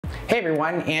Hey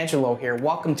everyone, Angelo here.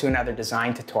 Welcome to another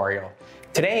design tutorial.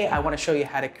 Today I want to show you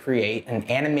how to create an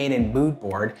animated mood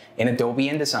board in Adobe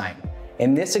InDesign.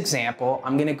 In this example,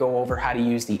 I'm going to go over how to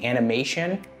use the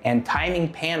animation and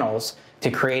timing panels to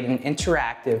create an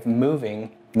interactive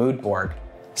moving mood board.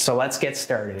 So let's get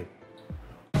started.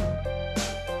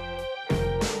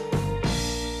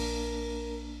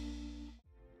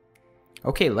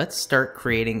 Okay, let's start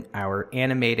creating our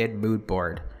animated mood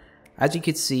board. As you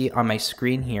can see on my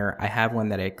screen here, I have one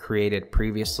that I created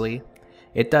previously.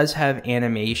 It does have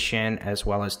animation as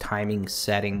well as timing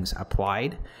settings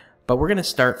applied, but we're going to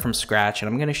start from scratch and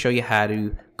I'm going to show you how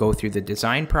to go through the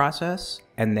design process,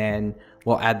 and then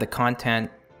we'll add the content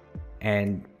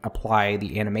and apply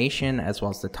the animation as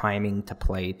well as the timing to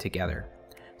play together.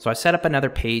 So I set up another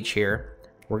page here.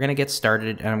 We're going to get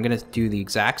started and I'm going to do the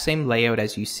exact same layout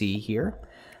as you see here.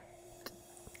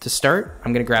 To start,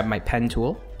 I'm going to grab my pen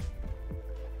tool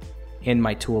in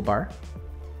my toolbar.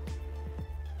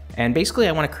 And basically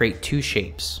I want to create two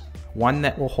shapes. One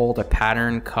that will hold a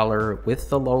pattern color with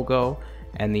the logo,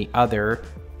 and the other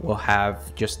will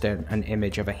have just an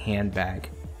image of a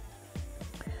handbag.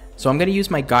 So I'm going to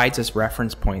use my guides as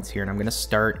reference points here, and I'm going to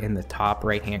start in the top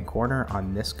right hand corner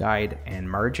on this guide and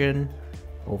margin,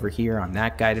 over here on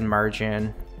that guide and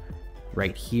margin,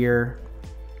 right here,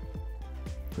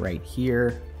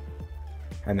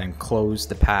 and then close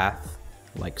the path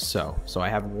like so. So I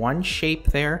have one shape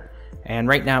there, and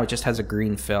right now it just has a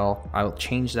green fill. I'll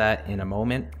change that in a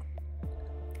moment.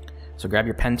 So grab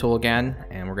your pen tool again,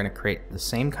 and we're going to create the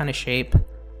same kind of shape.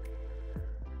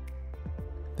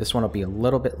 This one will be a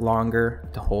little bit longer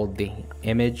to hold the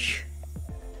image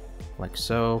like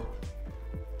so.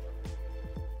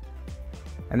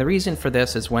 And the reason for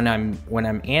this is when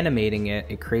I'm animating it,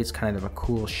 it creates kind of a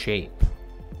cool shape.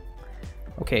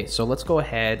 Okay, so let's go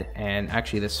ahead and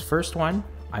actually this first one,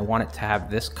 I want it to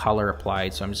have this color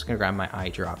applied. So I'm just gonna grab my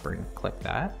eyedropper and click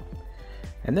that.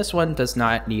 And this one does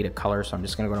not need a color, so I'm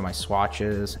just gonna go to my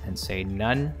swatches and say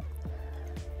none.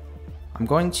 I'm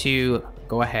going to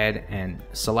go ahead and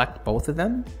select both of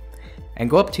them and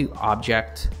go up to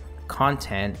Object,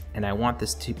 Content, and I want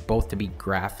this to both to be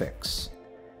graphics.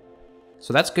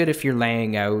 So that's good if you're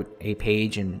laying out a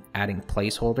page and adding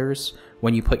placeholders.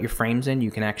 When you put your frames in,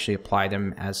 you can actually apply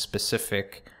them as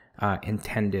specific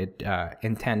intended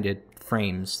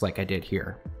frames like I did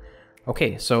here.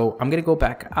 Okay, so I'm gonna go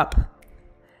back up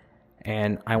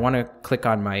and I wanna click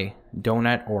on my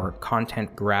donut or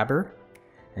content grabber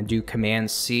and do Command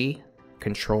C,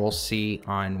 Control C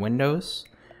on Windows.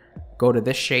 Go to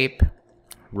this shape,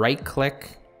 right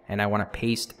click, and I wanna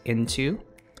paste into.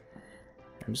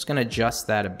 I'm just going to adjust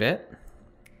that a bit.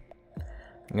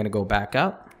 I'm going to go back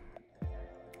up.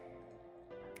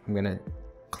 I'm going to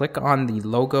click on the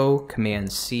logo,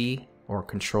 Command C or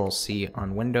Control C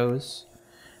on Windows.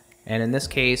 And in this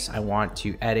case, I want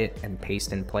to edit and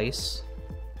paste in place.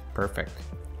 Perfect.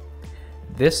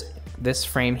 This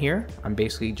frame here, I'm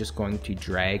basically just going to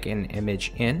drag an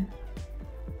image in.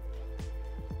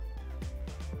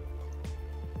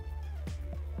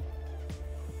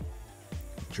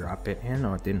 Drop it in.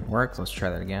 Oh, it didn't work. Let's try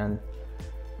that again.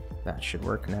 That should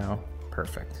work now.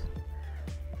 Perfect.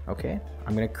 Okay,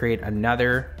 I'm going to create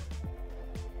another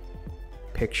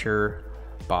picture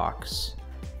box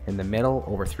in the middle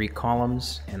over 3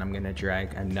 columns, and I'm going to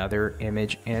drag another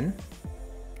image in.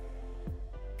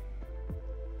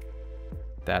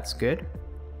 That's good.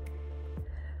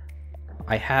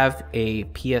 I have a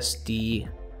PSD,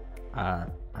 a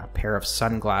pair of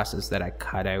sunglasses that I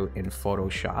cut out in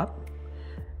Photoshop.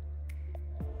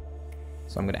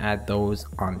 So I'm going to add those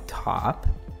on top.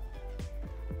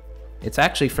 It's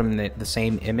actually from the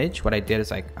same image. What I did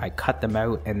is I cut them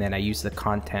out and then I used the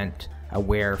content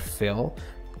aware fill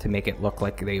to make it look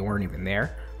like they weren't even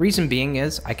there. Reason being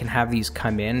is I can have these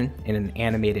come in an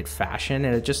animated fashion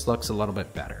and it just looks a little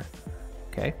bit better.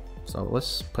 Okay, so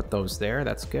let's put those there.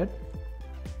 That's good.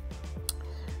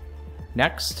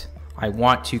 Next, I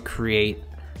want to create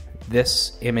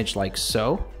this image like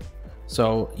so.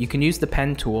 So you can use the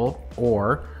pen tool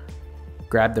or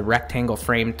grab the rectangle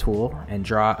frame tool and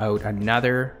draw out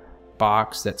another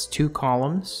box that's 2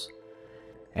 columns.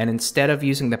 And instead of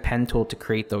using the pen tool to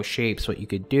create those shapes, what you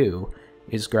could do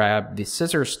is grab the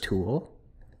scissors tool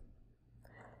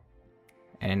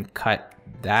and cut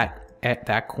that at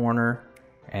that corner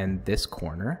and this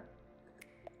corner.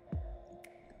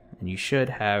 And you should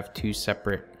have 2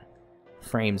 separate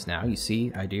frames now. You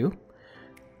see, I do.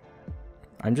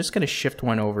 I'm just going to shift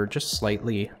one over just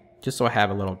slightly, just so I have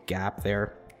a little gap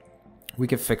there. We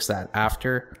can fix that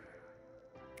after.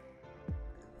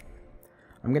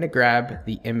 I'm going to grab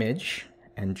the image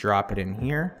and drop it in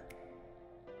here.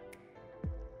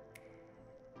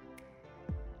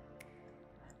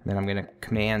 Then I'm gonna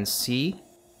Command C,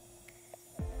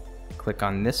 click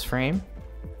on this frame,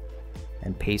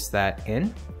 and paste that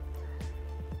in.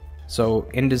 So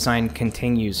InDesign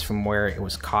continues from where it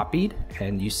was copied,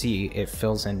 and you see it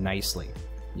fills in nicely.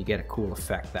 You get a cool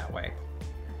effect that way.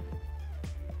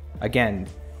 Again,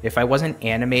 if I wasn't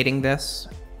animating this,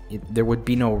 there would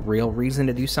be no real reason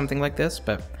to do something like this,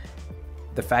 but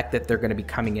the fact that they're going to be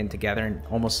coming in together and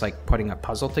almost like putting a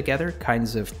puzzle together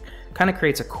kind of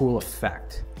creates a cool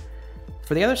effect.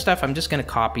 For the other stuff, I'm just going to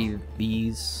copy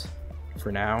these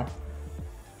for now.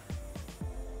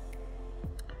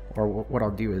 Or what I'll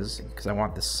do is, because I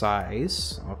want the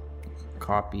size, I'll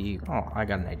copy, oh, I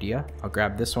got an idea. I'll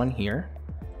grab this one here,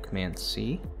 Command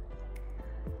C,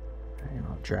 and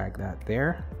I'll drag that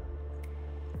there.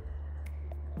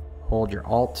 Hold your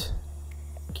Alt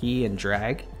key and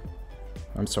drag.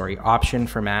 I'm sorry, Option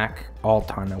for Mac,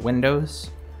 Alt on the Windows,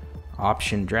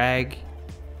 Option drag,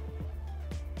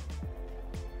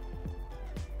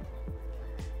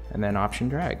 and then Option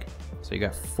drag. So you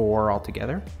got 4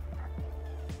 altogether.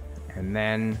 And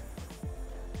then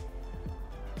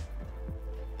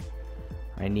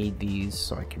I need these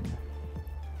so I can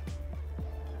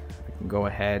go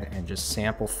ahead and just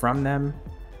sample from them.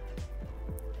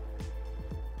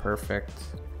 Perfect.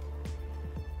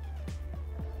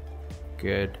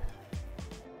 Good.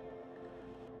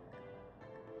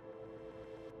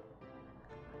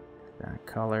 That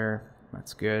color,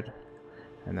 that's good.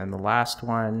 And then the last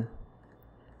one,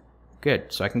 good.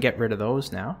 So I can get rid of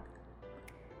those now.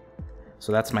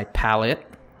 So that's my palette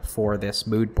for this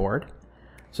mood board.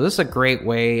 So this is a great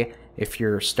way if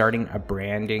you're starting a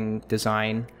branding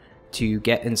design to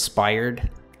get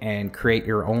inspired and create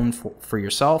your own for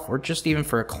yourself or just even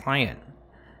for a client.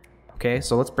 Okay,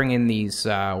 so let's bring in these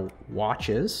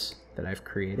watches that I've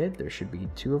created. There should be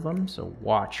 2 of them. So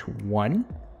watch 1.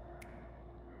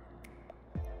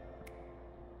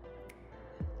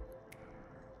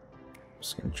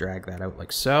 Just gonna drag that out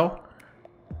like so.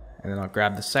 And then I'll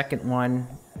grab the second one,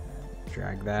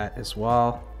 drag that as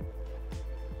well.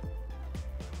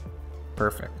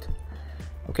 Perfect.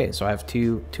 Okay, so I have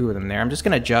two of them there. I'm just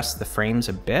gonna adjust the frames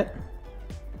a bit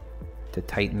to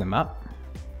tighten them up.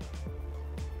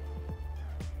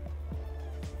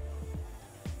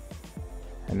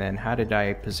 And then how did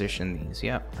I position these?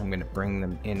 Yep, I'm gonna bring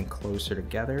them in closer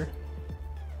together.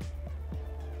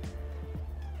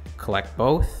 Collect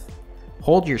both.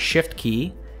 Hold your Shift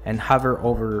key and hover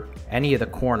over any of the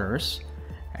corners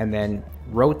and then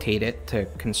rotate it to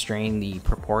constrain the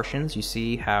proportions. You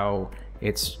see how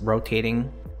it's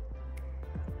rotating.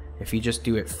 If you just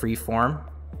do it freeform,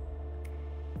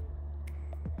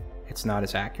 it's not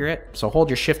as accurate. So hold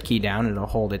your Shift key down and it'll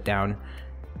hold it down,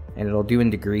 and it'll do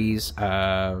in degrees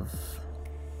of,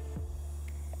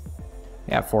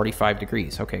 yeah, 45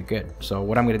 degrees. Okay, good. So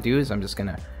what I'm gonna do is I'm just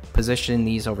gonna position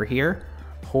these over here,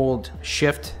 hold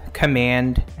Shift,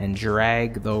 Command, and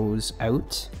drag those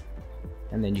out,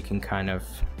 and then you can kind of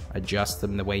adjust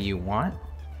them the way you want.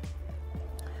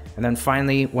 And then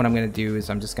finally, what I'm going to do is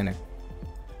I'm just going to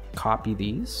copy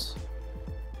these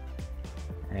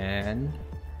and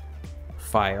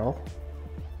File,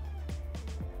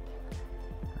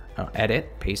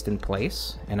 Edit, Paste in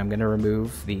Place, and I'm going to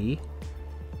remove the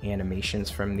animations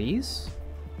from these.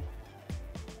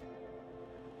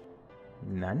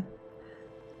 None.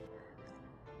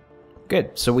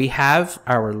 Good, so we have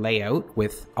our layout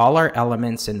with all our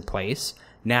elements in place.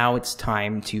 Now it's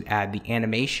time to add the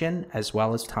animation as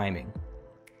well as timing.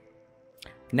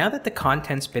 Now that the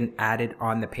content's been added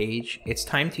on the page, it's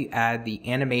time to add the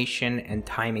animation and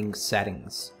timing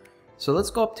settings. So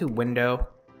let's go up to Window,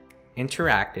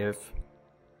 Interactive,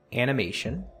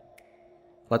 Animation.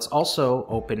 Let's also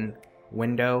open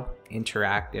Window,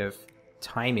 Interactive,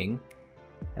 Timing.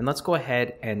 And let's go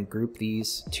ahead and group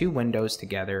these 2 windows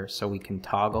together so we can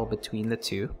toggle between the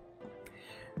 2.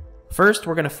 First,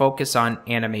 we're going to focus on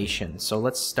animation. So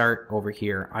let's start over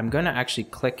here. I'm going to actually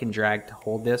click and drag to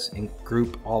hold this and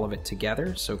group all of it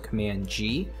together. So Command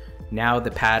G. Now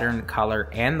the pattern, color,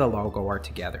 and the logo are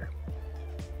together.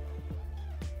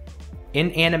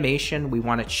 In animation, we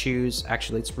want to choose,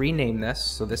 actually let's rename this.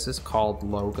 So this is called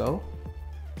logo.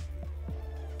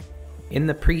 In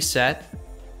the preset,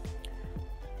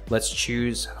 let's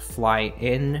choose fly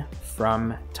in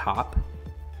from top.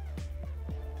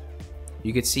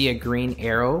 You can see a green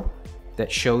arrow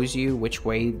that shows you which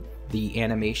way the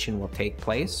animation will take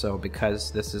place. So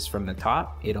because this is from the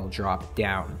top, it'll drop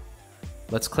down.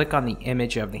 Let's click on the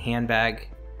image of the handbag.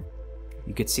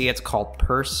 You can see it's called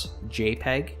Purse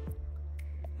JPEG.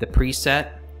 The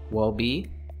preset will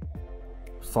be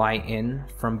fly in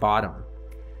from bottom.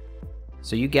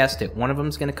 So you guessed it, one of them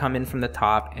is going to come in from the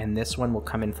top and this one will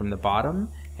come in from the bottom,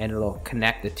 and it'll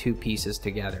connect the two pieces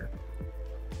together.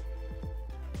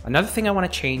 Another thing I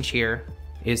want to change here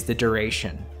is the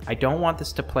duration. I don't want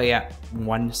this to play at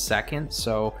 1 second,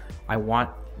 so I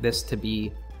want this to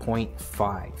be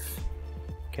 0.5.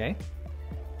 Okay,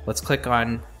 let's click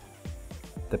on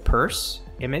the purse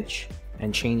image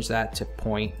and change that to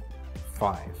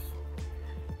 0.5.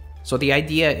 So the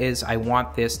idea is I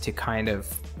want this to kind of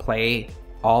play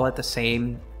all at the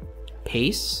same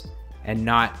pace and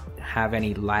not have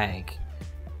any lag.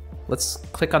 Let's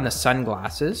click on the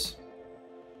sunglasses,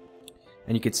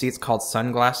 and you can see it's called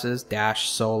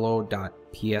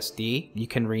sunglasses-solo.psd. You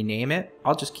can rename it.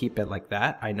 I'll just keep it like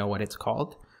that. I know what it's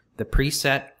called. The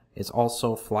preset is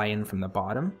also fly in from the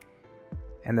bottom,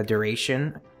 and the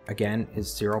duration again is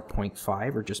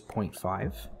 0.5 or just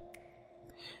 0.5.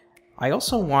 I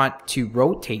also want to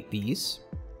rotate these,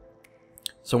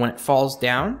 so when it falls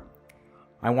down,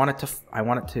 I want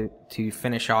it to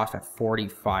finish off at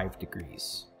 45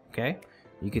 degrees. Okay,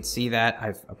 you can see that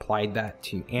I've applied that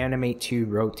to animate to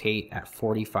rotate at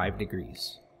 45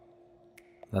 degrees.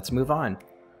 Let's move on.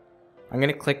 I'm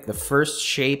going to click the first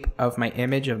shape of my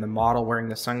image of the model wearing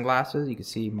the sunglasses. You can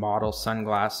see model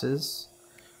sunglasses.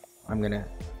 I'm going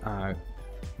to,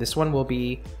 this one will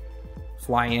be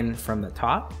fly in from the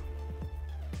top.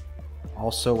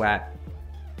 Also at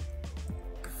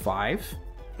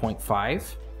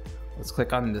 5.5. Let's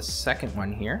click on the second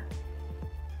one here.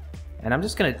 And I'm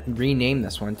just going to rename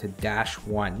this one to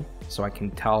 -1 so I can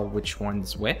tell which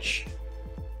one's which.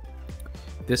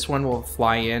 This one will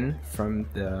fly in from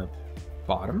the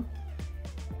bottom.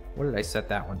 What did I set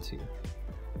that one to?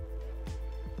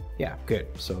 Yeah, good.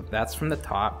 So that's from the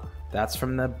top, that's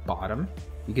from the bottom.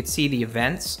 You can see the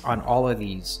events on all of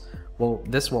these. Well,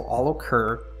 this will all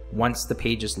occur once the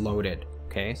page is loaded.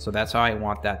 Okay, so that's how I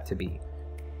want that to be.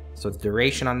 So the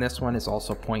duration on this one is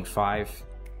also 0.5.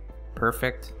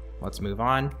 Perfect. Let's move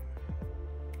on.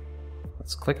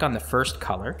 Let's click on the first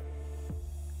color,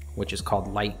 which is called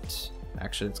light.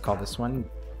 Actually, let's call this one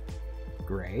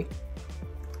gray.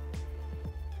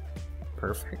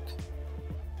 Perfect.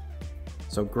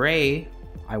 So gray,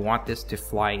 I want this to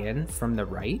fly in from the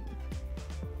right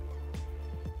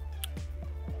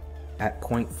at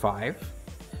 0.5.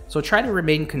 So try to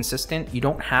remain consistent. You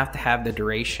don't have to have the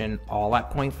duration all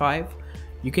at 0.5.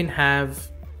 You can have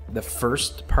the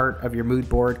first part of your mood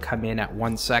board come in at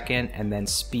 1 second and then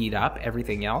speed up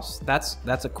everything else.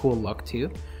 That's a cool look too.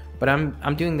 But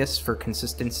I'm doing this for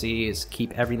consistency, is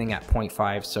keep everything at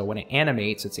 0.5, so when it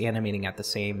animates, it's animating at the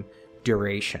same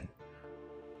duration.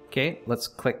 Okay, let's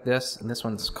click this, and this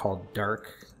one's called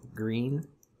dark green.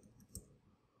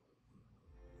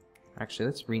 Actually,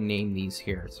 let's rename these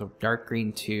here. So dark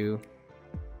green 2.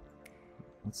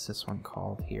 What's this one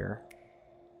called here?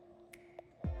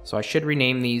 So I should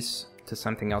rename these to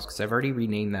something else because I've already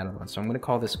renamed that one. So I'm going to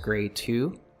call this gray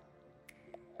 2,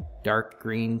 dark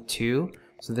green 2.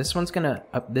 So this one's gonna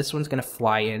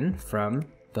fly in from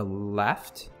the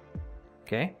left.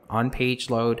 Okay, on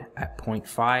page load at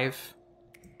 0.5.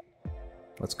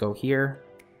 Let's go here.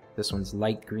 This one's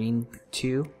light green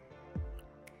 2.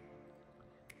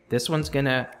 This one's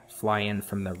gonna fly in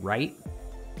from the right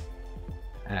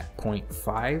at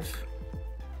 0.5.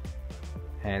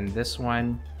 And this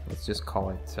one, let's just call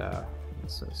it,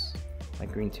 what's this?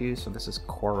 Light green 2, so this is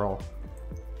coral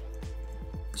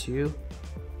 2.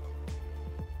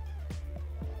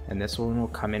 And this one will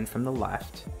come in from the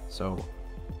left. So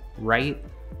right,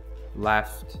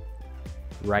 left,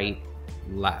 right,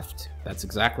 left. That's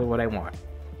exactly what I want.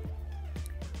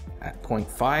 At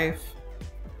 0.5.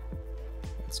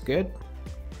 That's good.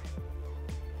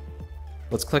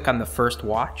 Let's click on the first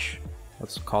watch.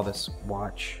 Let's call this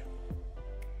watch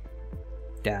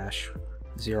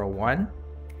 -01.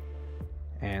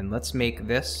 And let's make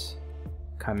this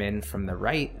come in from the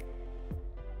right.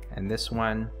 And this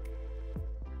one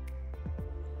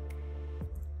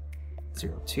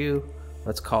 02.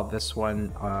 Let's call this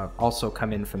one also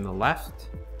come in from the left.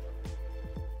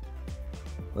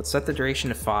 Let's set the duration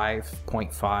to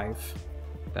 5.5.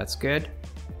 That's good.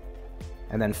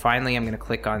 And then finally, I'm going to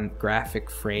click on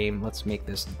graphic frame. Let's make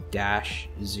this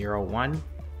 -01.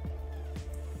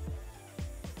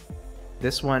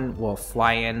 This one will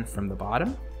fly in from the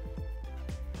bottom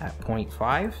at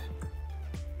 0.5.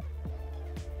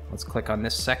 Let's click on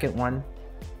this second one,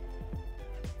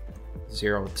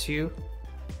 02.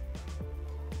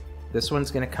 This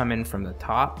one's going to come in from the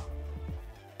top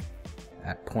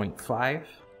at 0.5.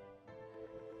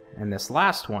 And this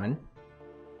last one,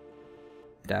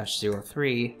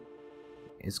 -03,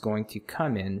 is going to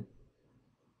come in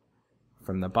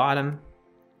from the bottom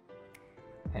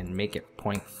and make it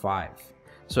 0.5.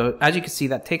 So as you can see,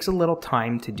 that takes a little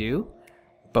time to do,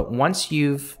 but once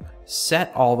you've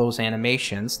set all those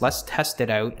animations, let's test it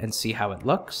out and see how it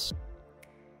looks.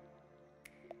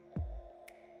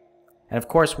 And of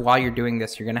course, while you're doing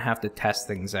this, you're gonna have to test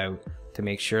things out to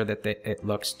make sure that it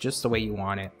looks just the way you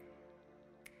want it.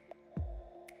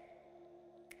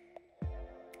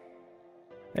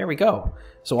 There we go.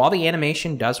 So all the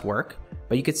animation does work,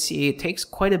 but you can see it takes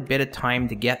quite a bit of time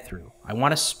to get through. I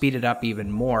want to speed it up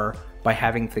even more by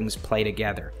having things play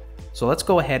together. So let's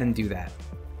go ahead and do that.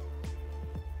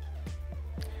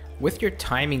 With your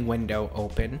timing window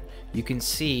open, you can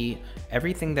see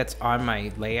everything that's on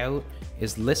my layout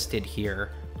is listed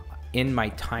here in my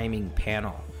timing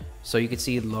panel. So you can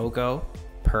see logo,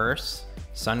 purse,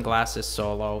 sunglasses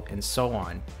solo, and so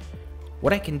on.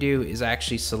 What I can do is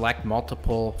actually select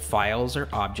multiple files or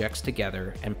objects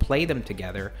together and play them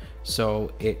together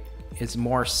so it is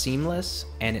more seamless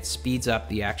and it speeds up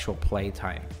the actual play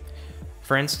time.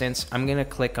 For instance, I'm going to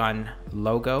click on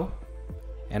logo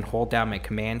and hold down my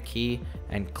command key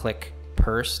and click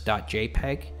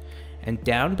purse.jpg, and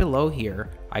down below here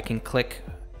I can click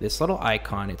this little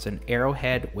icon. It's an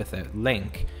arrowhead with a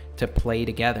link to play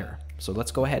together. So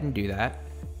let's go ahead and do that.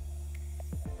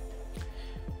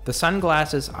 The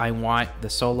sunglasses, I want the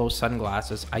solo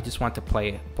sunglasses, I just want to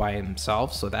play by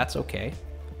themselves, so that's okay.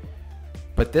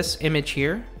 But this image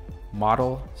here,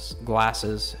 model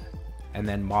glasses and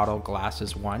then model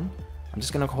glasses 1, I'm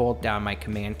just going to hold down my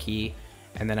command key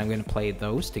and then I'm going to play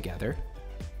those together.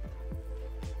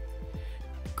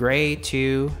 Gray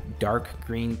 2, dark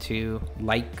green 2,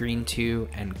 light green 2,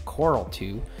 and coral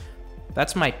 2.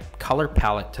 That's my color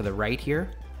palette to the right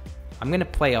here. I'm going to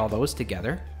play all those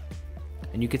together.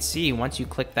 And you can see once you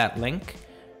click that link,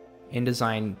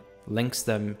 InDesign links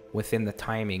them within the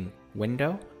timing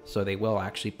window, so they will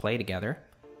actually play together.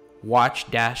 Watch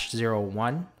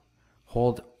 -01,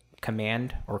 hold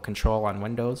Command or Control on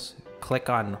Windows, click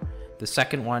on the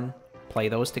second one, play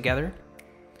those together.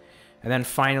 And then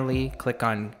finally, click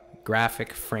on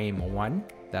Graphic Frame 1,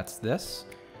 that's this.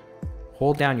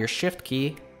 Hold down your Shift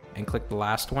key and click the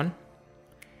last one,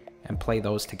 and play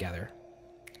those together.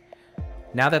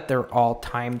 Now that they're all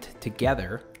timed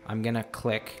together, I'm gonna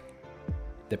click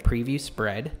the preview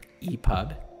spread,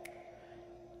 EPUB,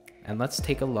 and let's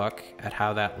take a look at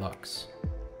how that looks.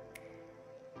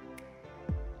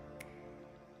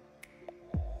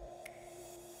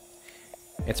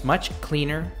 It's much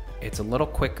cleaner, it's a little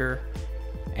quicker,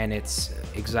 and it's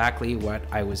exactly what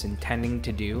I was intending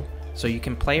to do. So you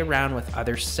can play around with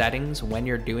other settings when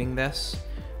you're doing this.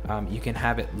 You can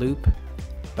have it loop,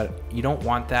 but you don't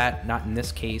want that, not in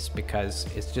this case, because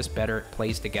it's just better it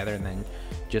plays together and then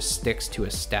just sticks to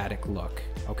a static look,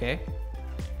 okay?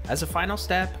 As a final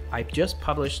step, I've just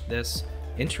published this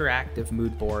interactive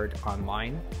mood board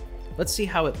online. Let's see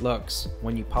how it looks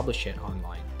when you publish it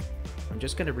online. I'm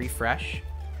just gonna refresh,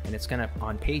 and it's gonna,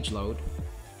 on page load,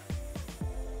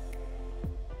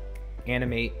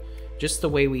 animate just the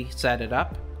way we set it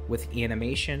up with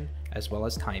animation as well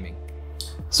as timing.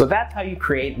 So that's how you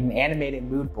create an animated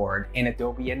mood board in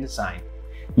Adobe InDesign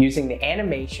using the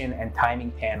animation and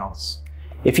timing panels.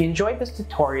 If you enjoyed this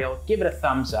tutorial, give it a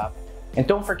thumbs up and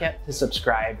don't forget to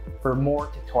subscribe for more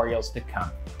tutorials to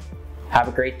come. Have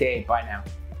a great day. Bye now.